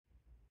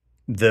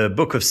The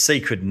Book of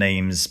Sacred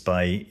Names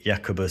by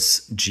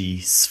Jacobus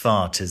G.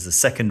 Swart is the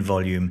second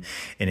volume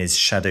in his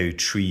Shadow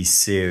Tree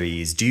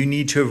series. Do you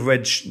need to have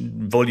read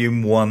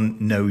volume 1?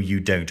 No, you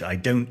don't. I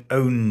don't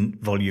own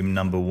volume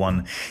number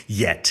 1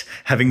 yet.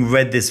 Having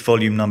read this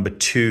volume number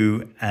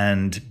 2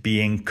 and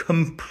being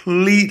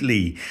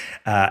completely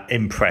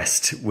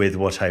impressed with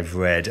what I've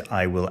read,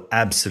 I will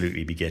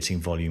absolutely be getting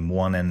volume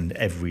 1 and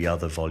every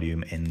other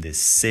volume in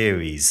this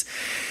series.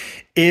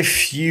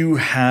 If you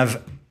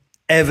have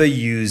ever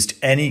used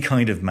any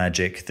kind of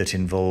magic that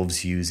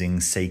involves using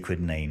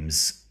sacred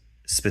names,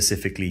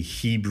 specifically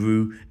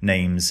Hebrew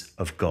names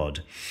of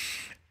God,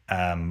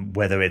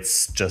 whether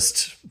it's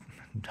just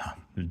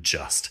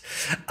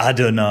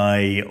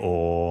Adonai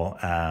or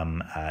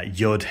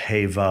Yod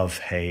He Vav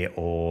He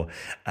or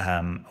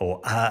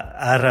Ararita,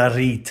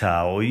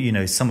 or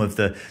some of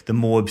the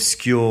more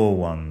obscure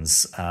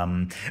ones.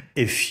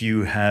 If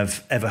you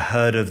have ever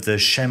heard of the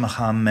Shem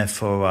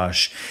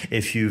HaMeforash,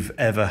 if you've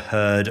ever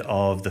heard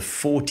of the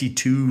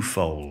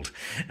 42-fold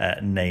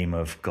name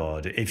of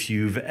God, if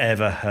you've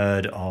ever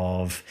heard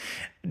of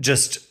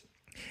just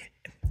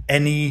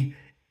any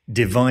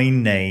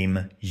divine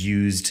name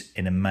used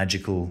in a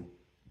magical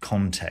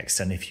context,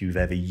 and if you've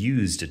ever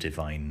used a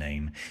divine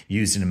name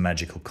used in a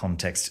magical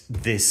context,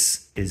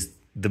 this is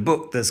the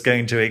book that's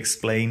going to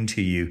explain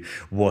to you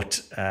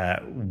what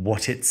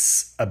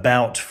it's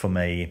about from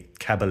a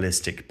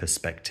Kabbalistic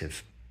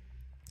perspective.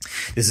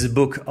 This is a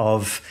book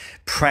of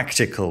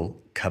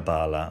practical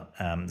Kabbalah,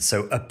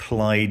 so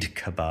applied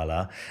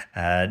Kabbalah,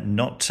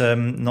 not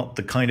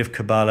the kind of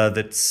Kabbalah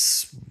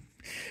that's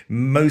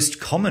most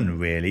common,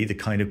 really, the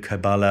kind of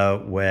Kabbalah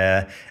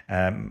where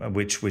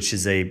which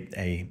is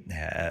a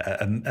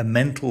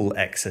mental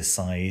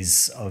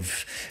exercise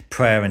of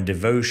prayer and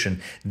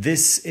devotion.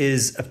 This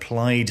is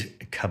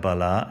applied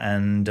Kabbalah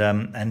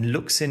and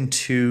looks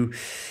into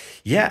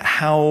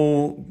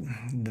how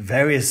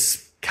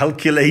various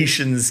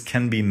calculations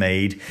can be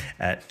made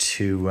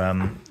to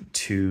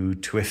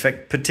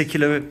affect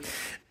particular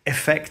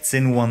effects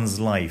in one's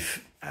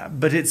life,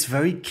 but it's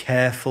very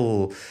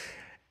careful.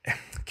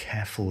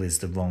 Careful is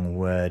the wrong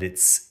word.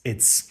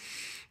 It's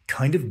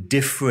kind of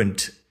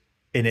different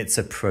in its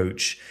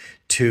approach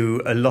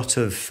to a lot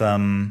of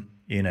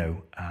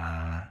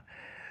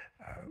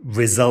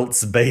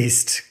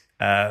results-based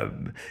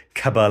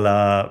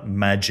Kabbalah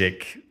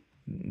magic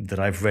that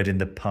I've read in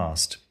the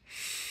past.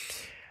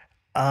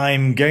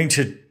 I'm going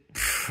to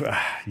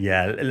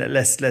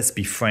let's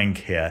be frank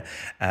here.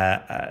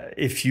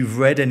 If you've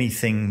read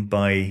anything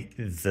by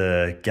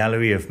the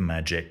Gallery of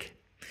Magic,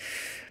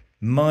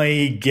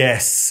 my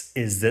guess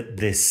is that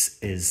this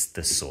is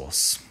the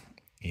source.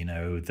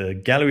 The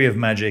Gallery of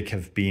Magic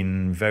have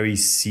been very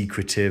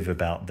secretive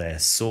about their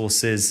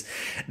sources.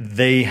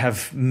 They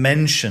have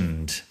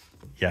mentioned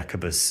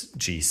Jacobus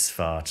G.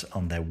 Swart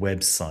on their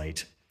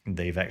website.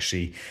 They've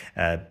actually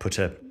put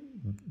a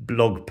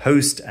blog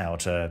post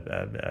out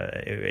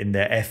in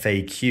their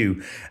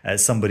FAQ.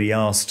 Somebody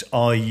asked,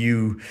 "Are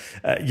you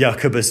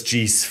Jacobus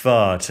G.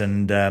 Swart?"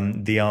 And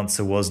the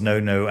answer was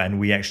no, and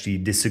we actually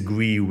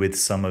disagree with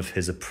some of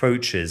his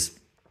approaches.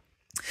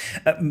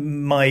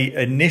 My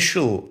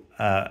initial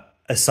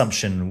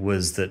assumption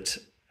was that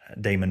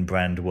Damon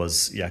Brand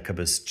was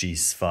Jacobus G.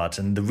 Swart,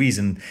 and the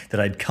reason that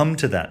I'd come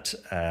to that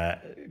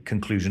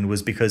conclusion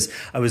was because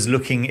I was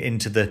looking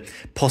into the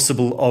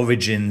possible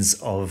origins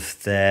of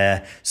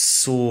their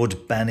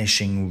sword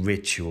banishing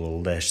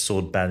ritual, their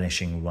sword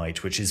banishing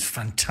rite, which is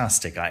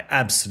fantastic. I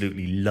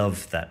absolutely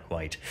love that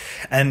rite.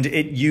 And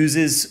it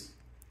uses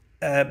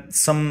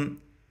some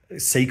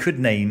sacred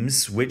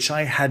names which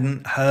I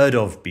hadn't heard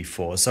of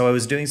before. So I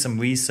was doing some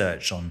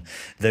research on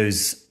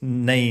those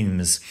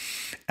names,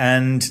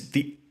 and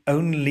the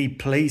only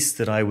place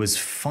that I was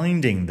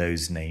finding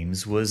those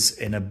names was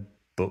in a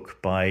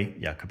book by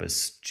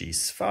Jacobus G.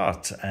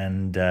 Swart,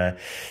 and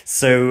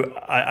so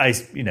I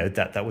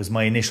that was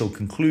my initial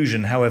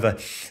conclusion. However,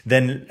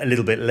 then a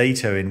little bit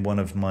later in one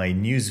of my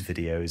news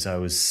videos, I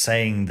was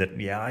saying that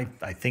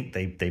I think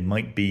they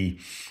might be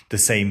the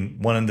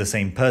same one and the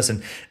same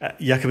person.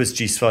 Jacobus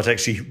G. Swart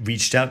actually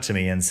reached out to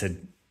me and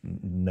said,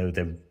 "No,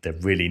 they're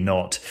really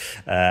not,"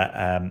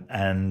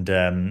 and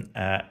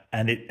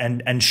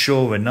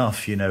sure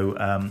enough,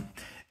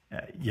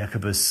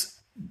 Jacobus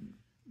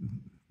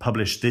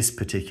published this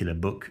particular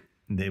book,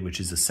 which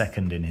is the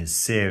second in his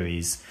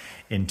series,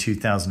 in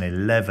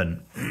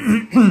 2011.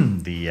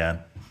 The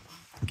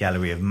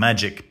Gallery of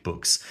Magic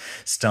books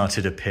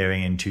started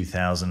appearing in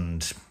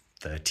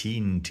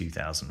 2013,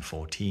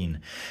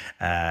 2014.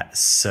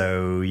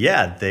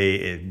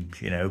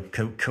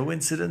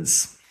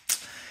 Coincidence?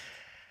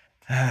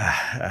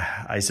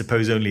 I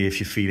suppose only if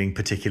you're feeling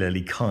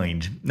particularly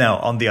kind. Now,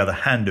 on the other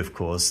hand, of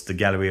course, the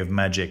Gallery of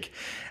Magic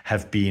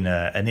have been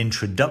an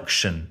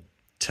introduction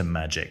to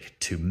magic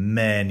to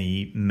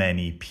many,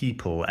 many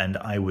people, and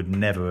I would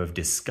never have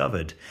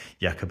discovered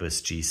Jacobus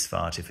G.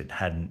 Swart if it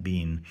hadn't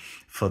been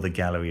for the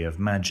Gallery of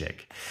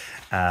Magic.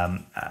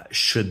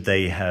 Should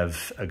they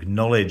have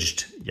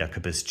acknowledged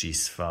Jacobus G.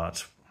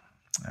 Swart?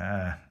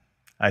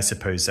 I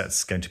suppose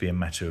that's going to be a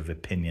matter of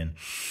opinion.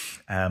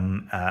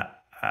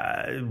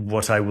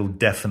 What I will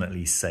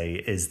definitely say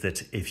is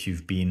that if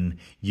you've been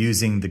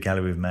using the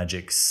Gallery of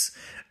Magic's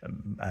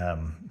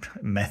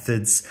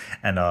methods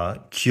and are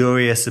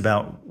curious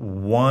about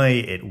why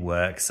it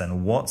works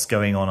and what's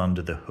going on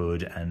under the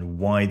hood and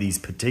why these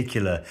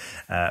particular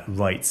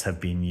rites have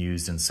been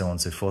used and so on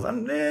and so forth,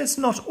 and it's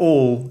not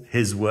all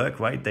his work,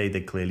 right? They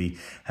clearly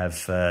have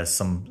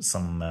some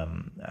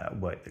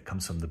work that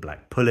comes from the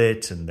Black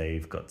Pullet, and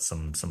they've got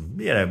some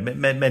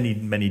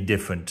many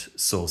different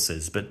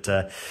sources, but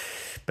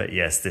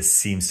yes, this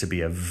seems to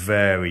be a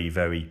very,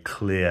 very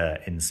clear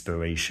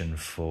inspiration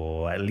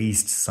for at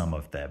least some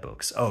of their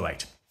books. All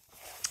right.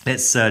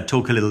 Let's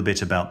talk a little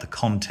bit about the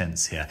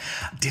contents here.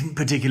 I didn't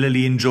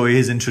particularly enjoy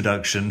his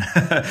introduction.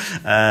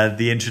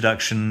 The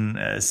introduction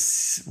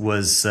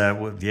was,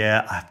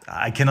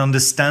 I can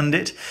understand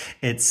it.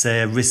 It's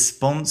a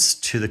response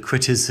to the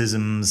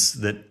criticisms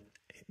that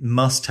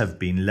must have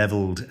been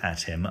leveled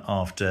at him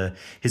after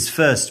his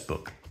first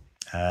book.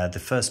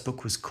 The first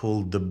book was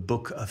called The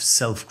Book of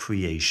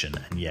Self-Creation.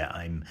 And yeah,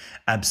 I'm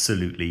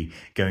absolutely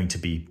going to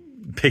be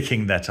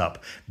picking that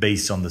up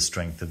based on the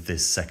strength of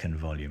this second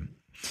volume.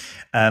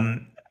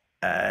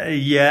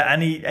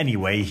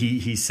 Anyway,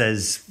 he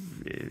says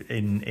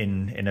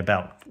in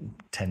about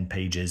 10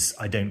 pages,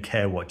 I don't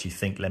care what you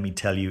think. Let me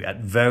tell you at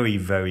very,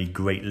 very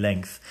great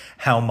length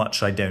how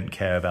much I don't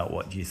care about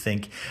what you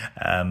think.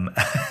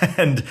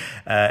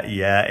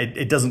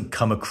 It doesn't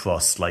come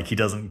across like he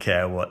doesn't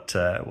care what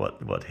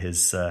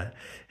his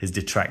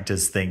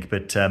detractors think.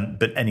 But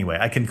anyway,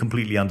 I can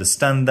completely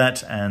understand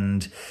that,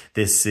 and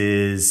this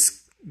is.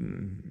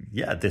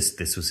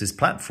 This was his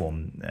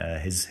platform,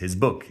 his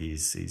book.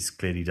 He's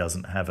clearly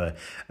doesn't have a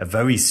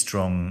very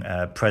strong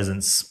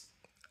presence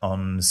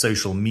on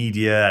social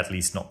media, at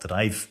least not that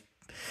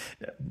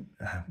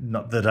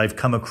I've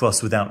come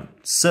across without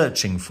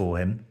searching for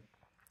him.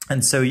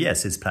 And so,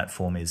 yes, his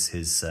platform is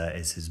his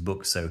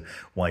book. So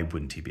why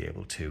wouldn't he be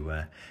able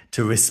to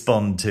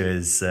respond to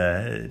his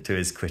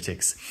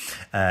critics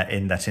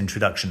in that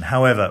introduction?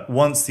 However,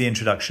 once the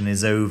introduction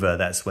is over,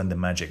 that's when the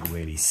magic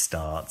really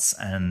starts,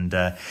 and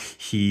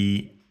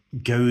he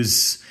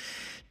goes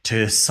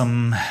to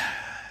some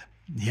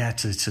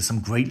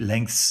great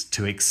lengths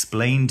to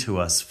explain to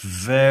us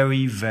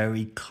very,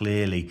 very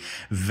clearly,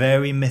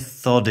 very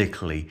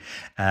methodically,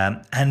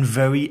 and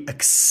very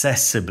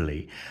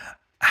accessibly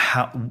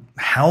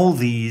how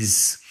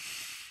these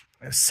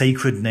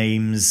sacred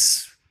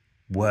names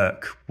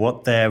work,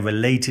 what they're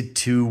related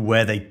to,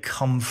 where they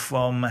come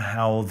from,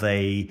 how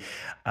they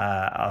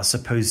are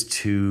supposed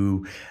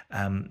to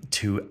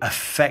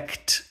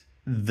affect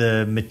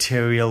the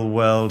material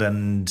world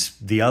and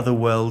the other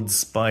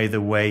worlds, by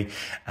the way,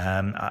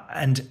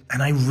 and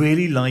I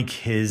really like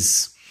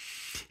his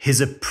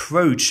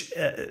approach.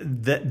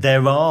 That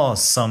there are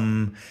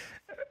some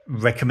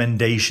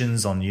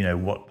recommendations on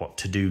what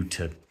to do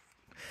to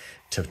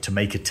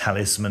make a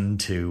talisman,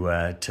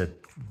 to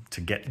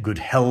get good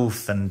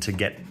health and to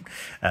get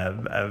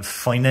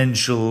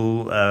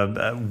financial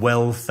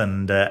wealth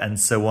and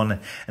so on.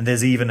 And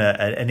there's even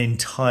an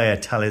entire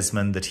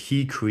talisman that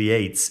he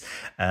creates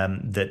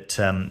that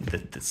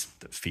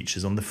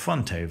features on the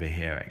front over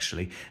here.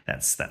 Actually,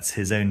 that's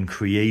his own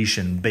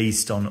creation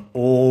based on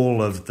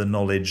all of the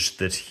knowledge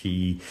that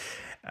he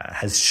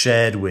has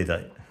shared with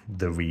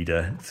the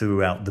reader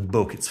throughout the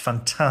book. It's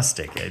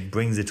fantastic. It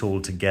brings it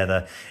all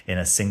together in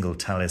a single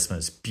talisman.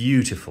 It's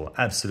beautiful,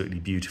 absolutely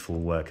beautiful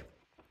work.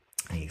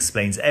 And he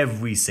explains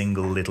every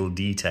single little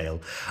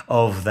detail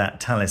of that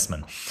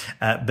talisman.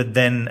 But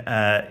then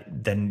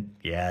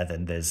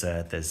there's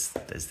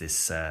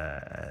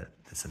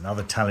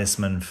another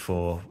talisman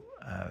for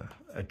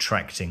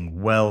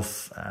attracting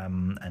wealth,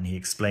 and he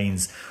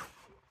explains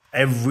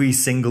every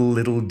single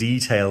little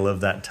detail of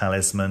that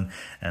talisman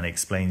and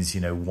explains,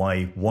 why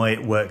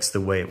it works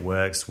the way it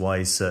works,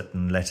 why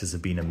certain letters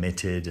have been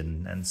omitted,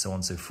 and so on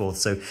and so forth.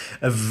 So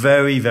a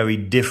very, very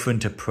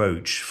different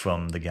approach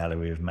from the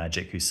Gallery of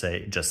Magic, who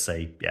just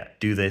say,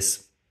 do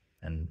this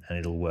and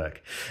it'll work.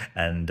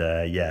 And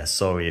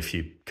sorry if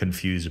you're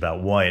confused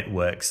about why it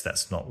works.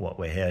 That's not what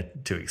we're here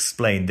to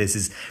explain. This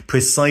is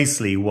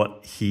precisely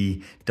what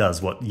he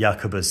does, what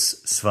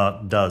Jacobus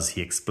Swart does.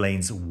 He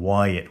explains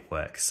why it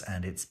works,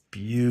 and it's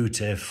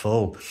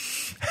beautiful.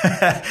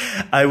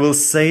 I will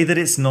say that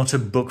it's not a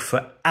book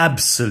for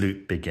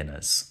absolute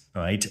beginners.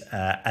 Right,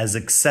 as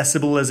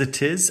accessible as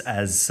it is,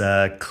 as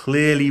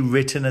clearly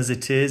written as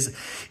it is,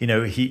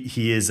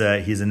 he's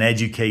an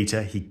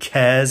educator. He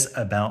cares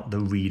about the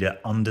reader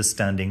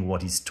understanding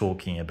what he's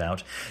talking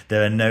about.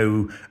 There are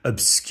no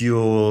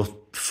obscure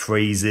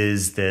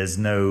phrases. There's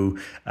no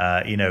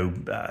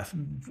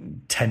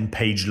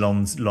 10-page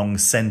long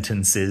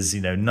sentences.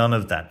 None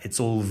of that. It's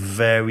all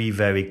very,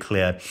 very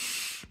clear.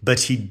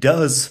 But he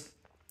does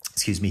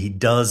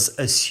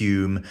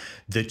assume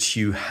that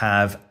you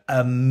have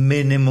a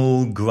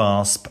minimal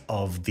grasp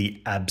of the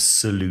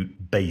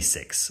absolute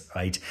basics,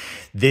 right?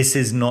 This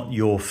is not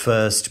your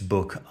first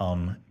book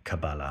on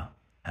Kabbalah.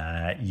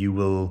 You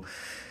will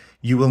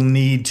You will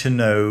need to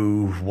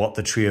know what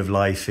the tree of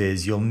life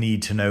is. You'll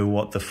need to know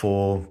what the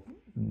four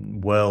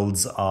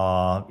worlds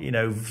are,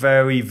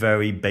 very,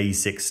 very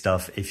basic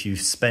stuff. If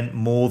you've spent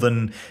more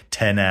than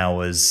 10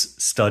 hours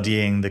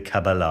studying the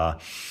Kabbalah,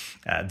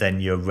 then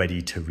you're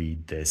ready to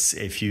read this.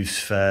 If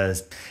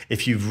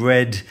you've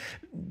read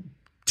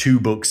 2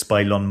 books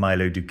by Lon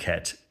Milo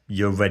Duquette,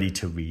 you're ready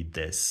to read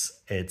this.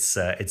 It's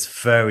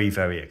very,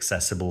 very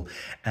accessible,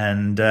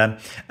 and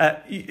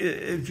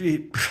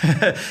he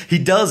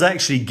does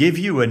actually give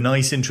you a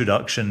nice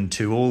introduction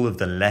to all of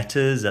the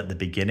letters at the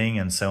beginning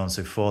and so on and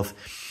so forth.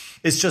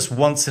 It's just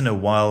once in a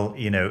while,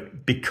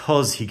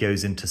 because he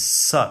goes into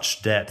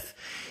such depth,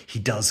 he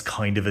does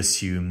kind of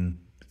assume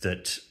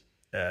that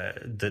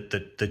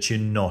that you're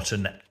not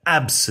an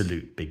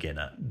absolute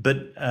beginner.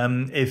 But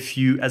if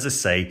you, as I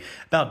say,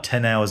 about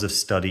 10 hours of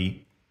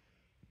study,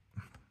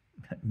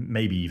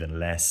 maybe even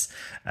less,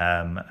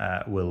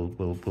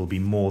 will be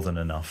more than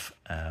enough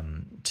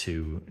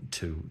to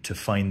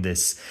find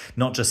this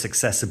not just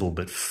accessible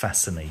but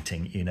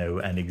fascinating,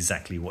 and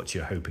exactly what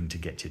you're hoping to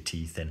get your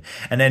teeth in.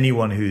 And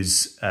anyone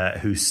who's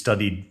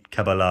studied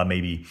Kabbalah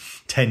maybe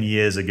 10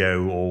 years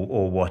ago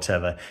or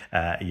whatever,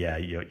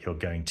 you're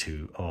going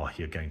to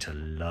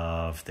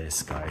love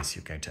this, guys.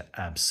 You're going to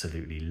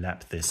absolutely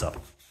lap this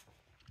up.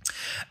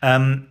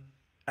 What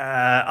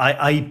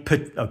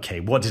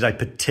did I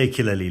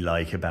particularly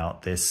like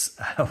about this?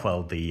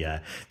 Well,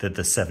 the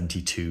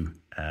 72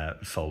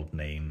 fold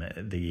name,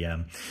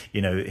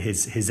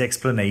 his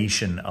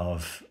explanation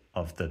of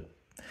the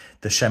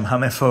Shem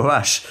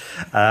HaMeforash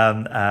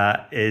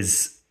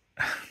is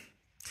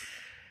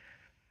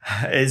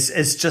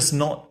just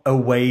not a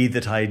way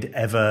that I'd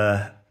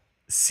ever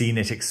seen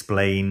it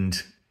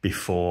explained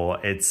before.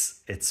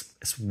 It's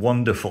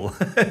wonderful.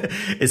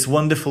 It's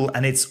wonderful,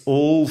 and it's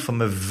all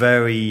from a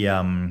very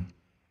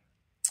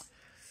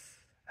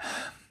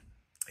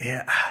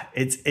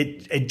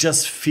it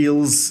just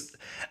feels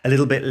a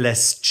little bit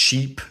less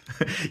cheap.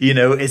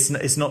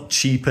 It's not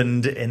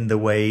cheapened in the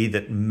way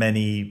that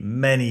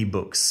many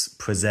books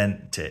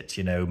present it.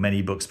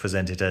 Many books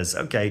present it as,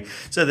 okay,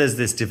 so there's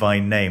this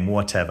divine name,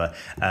 whatever,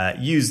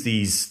 use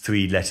these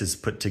 3 letters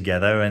put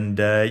together and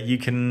you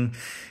can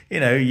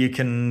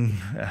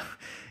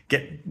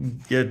get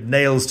your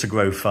nails to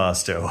grow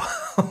faster, or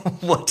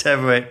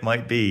whatever it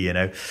might be.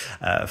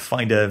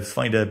 Find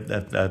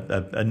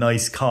a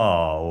nice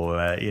car,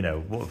 or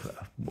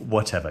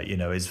whatever.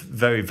 Is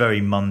very,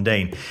 very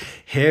mundane.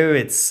 Here,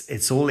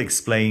 it's all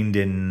explained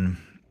in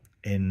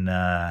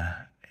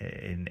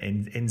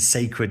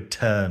sacred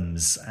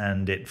terms,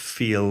 and it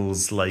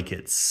feels like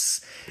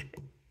it's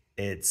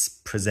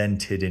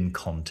presented in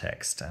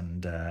context,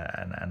 and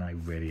I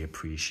really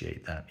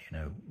appreciate that.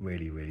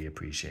 Really, really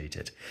appreciate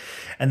it.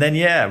 And then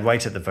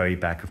right at the very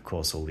back, of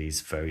course, all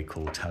these very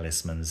cool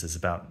talismans. There's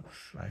about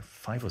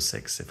 5 or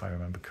 6, if I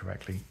remember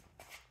correctly.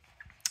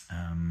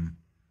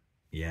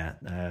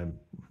 They're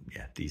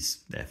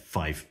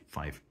five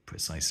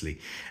precisely.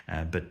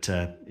 But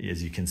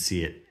as you can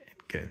see, it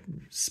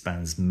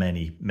spans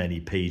many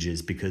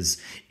pages, because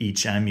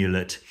each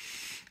amulet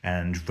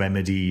and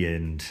remedy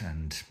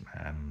and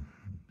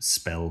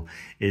spell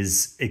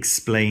is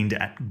explained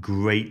at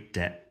great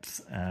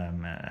depth,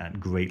 at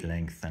great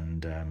length,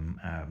 and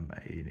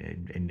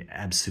in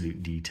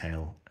absolute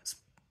detail.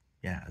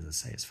 As I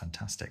say, it's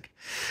fantastic.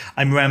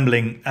 I'm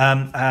rambling.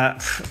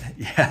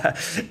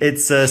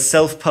 It's a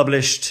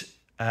self-published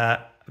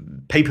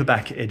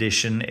paperback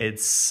edition.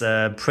 It's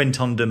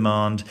print on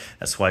demand.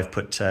 That's why I've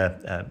put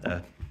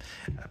a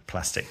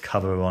plastic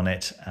cover on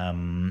it.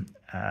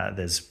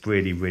 There's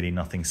really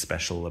nothing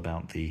special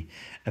about the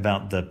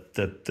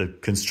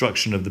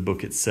construction of the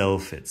book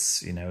itself.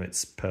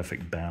 It's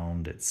perfect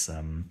bound. It's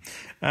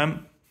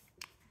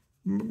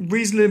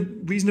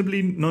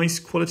reasonably nice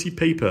quality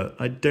paper.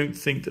 I don't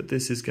think that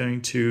this is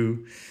going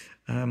to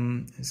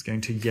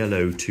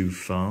yellow too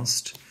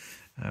fast,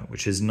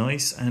 which is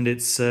nice, and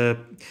it's a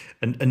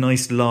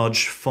nice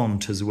large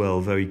font as well.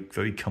 Very,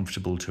 very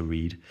comfortable to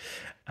read.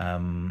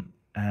 And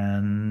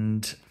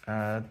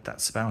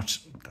that's about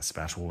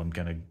all I'm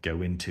going to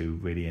go into,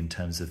 really, in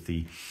terms of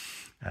the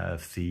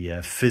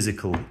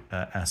physical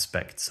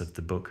aspects of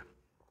the book.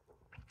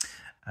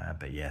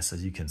 But yes,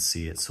 as you can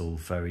see, it's all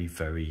very,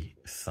 very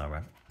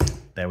thorough.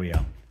 There we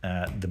are.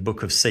 The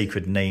Book of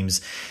Sacred Names.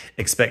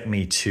 Expect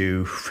me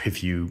to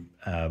review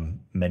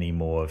many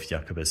more of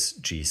Jacobus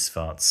G.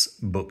 Swart's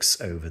books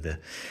over the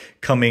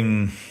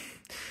coming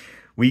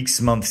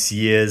weeks, months,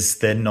 years.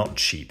 They're not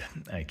cheap,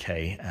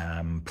 okay?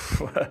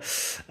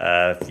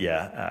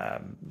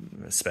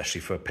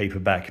 Especially for a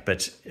paperback,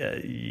 but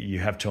you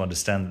have to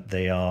understand that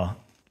they are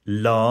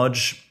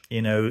large.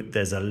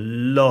 There's a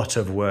lot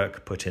of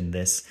work put in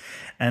this,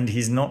 and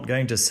he's not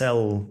going to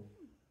sell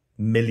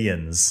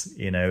millions.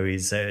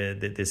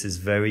 This is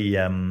very,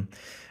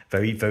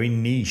 very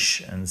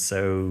niche, and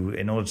so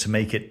in order to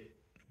make it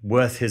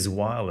worth his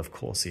while, of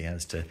course, he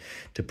has to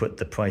put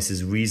the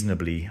prices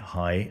reasonably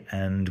high.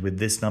 And with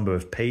this number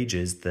of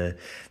pages, the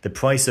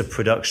price of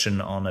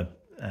production on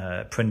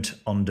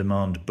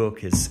print-on-demand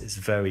book is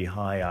very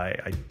high.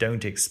 I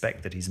don't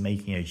expect that he's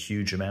making a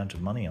huge amount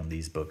of money on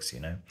these books, you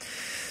know.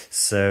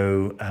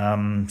 So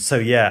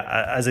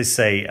yeah, as I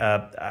say,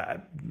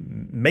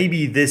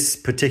 maybe this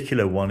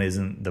particular one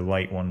isn't the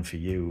right one for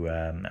you.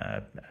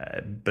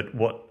 But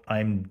what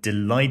I'm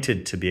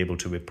delighted to be able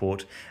to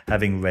report,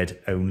 having read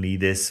only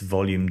this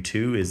volume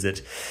 2, is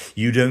that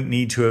you don't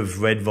need to have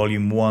read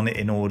volume 1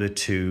 in order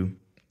to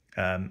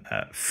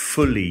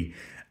fully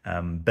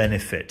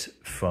benefit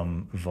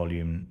from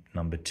volume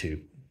number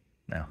 2.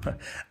 Now,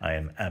 I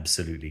am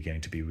absolutely going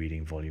to be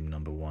reading volume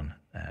number 1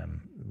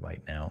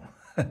 right now.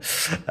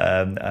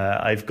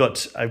 I've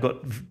got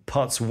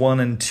parts 1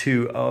 and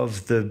 2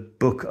 of the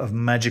Book of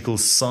Magical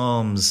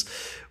Psalms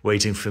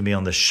waiting for me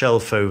on the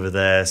shelf over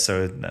there,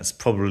 so that's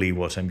probably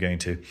what I'm going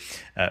to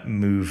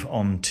move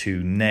on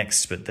to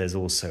next. But there's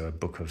also a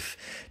Book of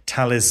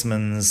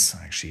Talismans,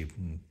 actually,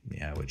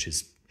 yeah, which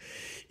is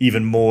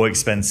even more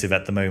expensive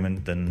at the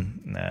moment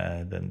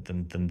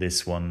than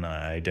this one.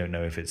 I don't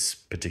know if it's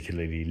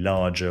particularly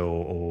larger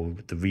or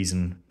the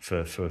reason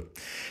for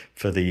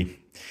the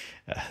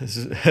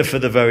for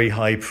the very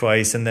high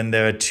price. And then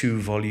there are 2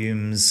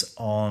 volumes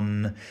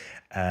on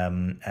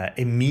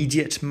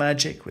immediate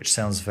magic, which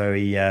sounds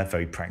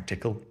very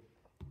practical.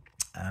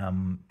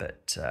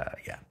 But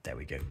yeah, there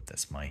we go.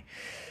 That's my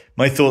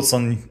thoughts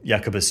on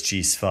Jacobus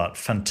G. Swart.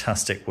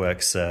 Fantastic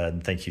work, sir,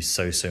 and thank you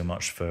so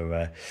much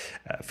for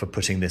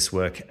putting this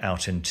work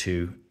out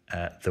into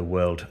the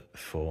world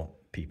for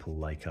people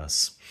like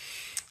us.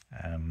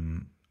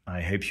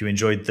 I hope you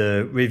enjoyed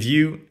the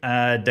review.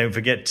 Don't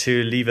forget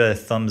to leave a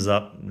thumbs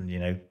up, you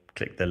know,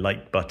 click the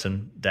like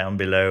button down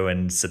below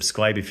and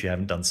subscribe if you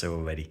haven't done so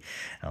already.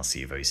 I'll see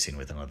you very soon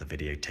with another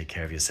video. Take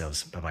care of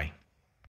yourselves. Bye-bye.